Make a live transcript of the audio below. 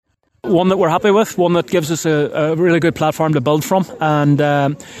One that we're happy with, one that gives us a really good platform to build from, and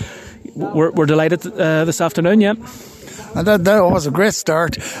we're delighted this afternoon, yeah. And that was a great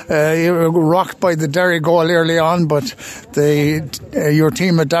start. You were rocked by the Derry goal early on, but your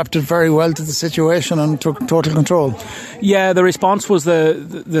team adapted very well to the situation and took total control. Yeah, the response was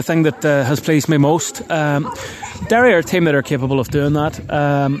the thing that has pleased me most. Derry are a team that are capable of doing that.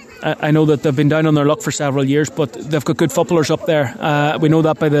 I know that they've been down on their luck for several years, but they've got good footballers up there. We know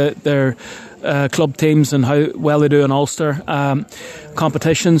that by their club teams and how well they do in Ulster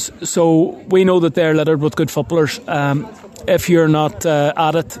competitions. So we know that they're littered with good footballers. If you're not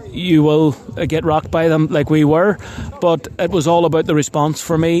at it, you will get rocked by them like we were. But it was all about the response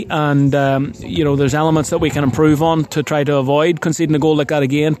for me, and there's elements that we can improve on to try to avoid conceding a goal like that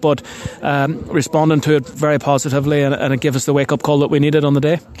again, but responding to it very positively, and it gave us the wake-up call that we needed on the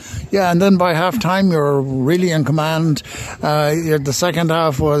day. Yeah, and then by half-time you're really in command. The second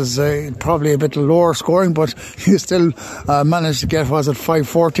half was probably a bit lower scoring, but you still managed to get,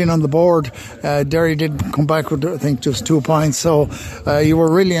 5-14 on the board. Derry did come back with, I think, just 2 points, so you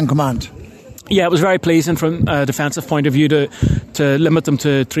were really in command. Yeah, it was very pleasing from a defensive point of view to limit them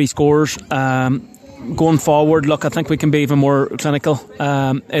to 3 scores. Going forward, look, I think we can be even more clinical.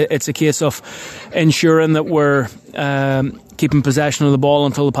 It's a case of ensuring that we're keeping possession of the ball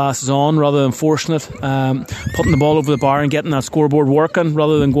until the pass is on, rather than forcing it, putting the ball over the bar and getting that scoreboard working,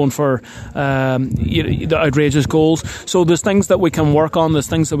 rather than going for the outrageous goals. So there's things that we can work on, there's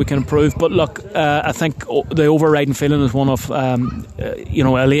things that we can improve. But look, I think the overriding feeling is one of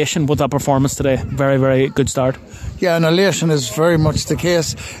elation with that performance today. Very, very good start. Yeah, and elation is very much the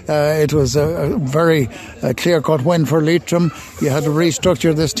case. It was a very clear-cut win for Leitrim. You had to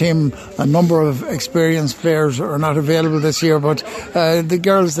restructure this team. A number of experienced players are not available this year, but the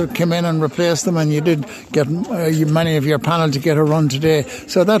girls that came in and replaced them, and you did get many of your panel to get a run today.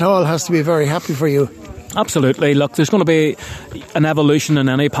 So that all has to be very happy for you. Absolutely. Look, there's going to be an evolution in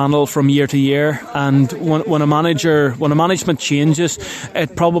any panel from year to year, and when a management changes,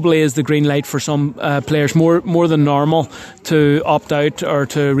 it probably is the green light for some players more than normal to opt out or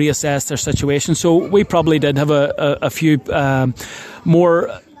to reassess their situation. So we probably did have a few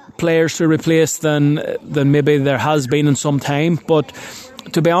more players to replace than maybe there has been in some time, but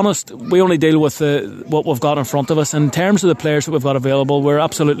to be honest, we only deal with what we've got in front of us. In terms of the players that we've got available, we're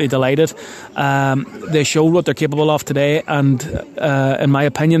absolutely delighted. They showed what they're capable of today, and in my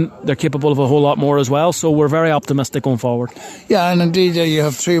opinion, they're capable of a whole lot more as well. So we're very optimistic going forward. Yeah, and indeed, you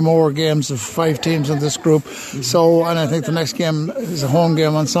have 3 more games of 5 teams in this group. So, and I think the next game is a home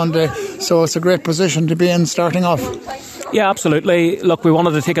game on Sunday. So it's a great position to be in starting off. Yeah, absolutely. Look, we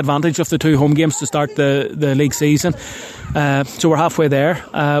wanted to take advantage of the 2 home games to start the league season. So we're halfway there.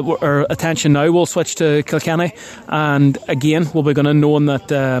 Our attention now will switch to Kilkenny, and again we'll be going to knowing that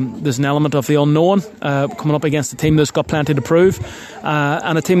there's an element of the unknown coming up against a team that's got plenty to prove,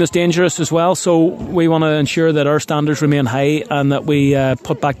 and a team that's dangerous as well. So we want to ensure that our standards remain high and that we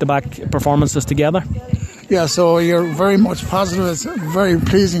put back-to-back performances together. Yeah, so you're very much positive. It's very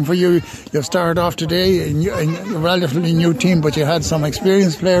pleasing for you. You've started off today in a relatively new team, but you had some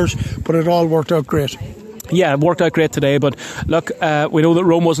experienced players, but it all worked out great. Yeah, it worked out great today, but look, we know that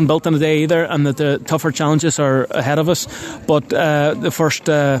Rome wasn't built in a day either, and that the tougher challenges are ahead of us, but the first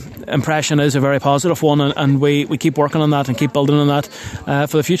impression is a very positive one, and we keep working on that and keep building on that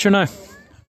for the future now.